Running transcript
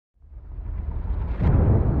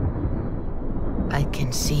I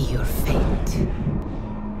can see your fate.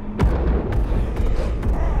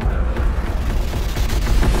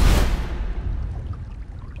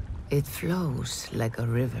 It flows like a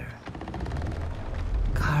river,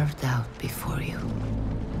 carved out before you.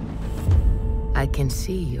 I can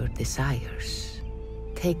see your desires,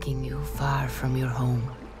 taking you far from your home,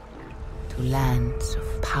 to lands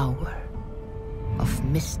of power, of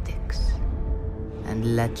mystics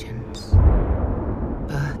and legends.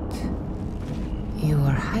 But you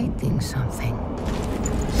are hiding something.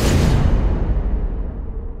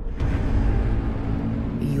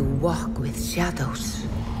 You walk with shadows.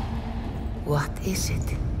 What is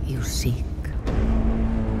it you seek?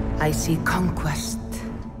 I see conquest.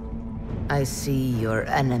 I see your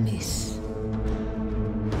enemies.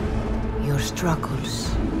 Your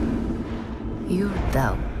struggles. Your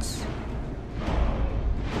doubts.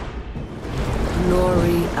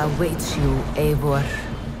 Glory awaits you, Eivor.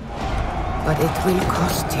 But it will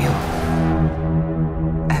cost you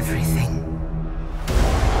everything.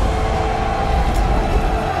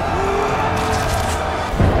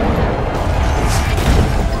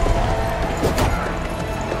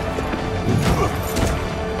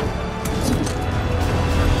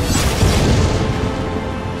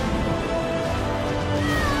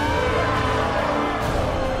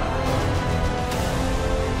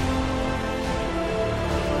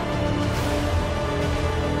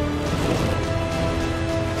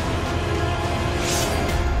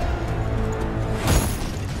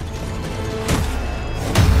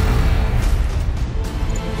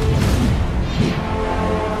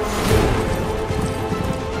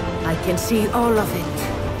 I can see all of it.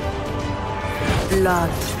 Blood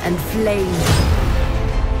and flame.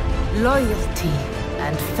 Loyalty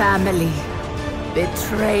and family.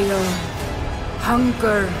 Betrayal.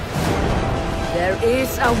 Hunger. There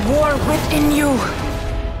is a war within you.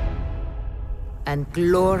 And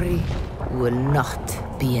glory will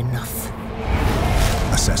not be enough.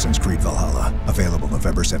 Assassin's Creed Valhalla, available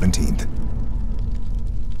November 17th.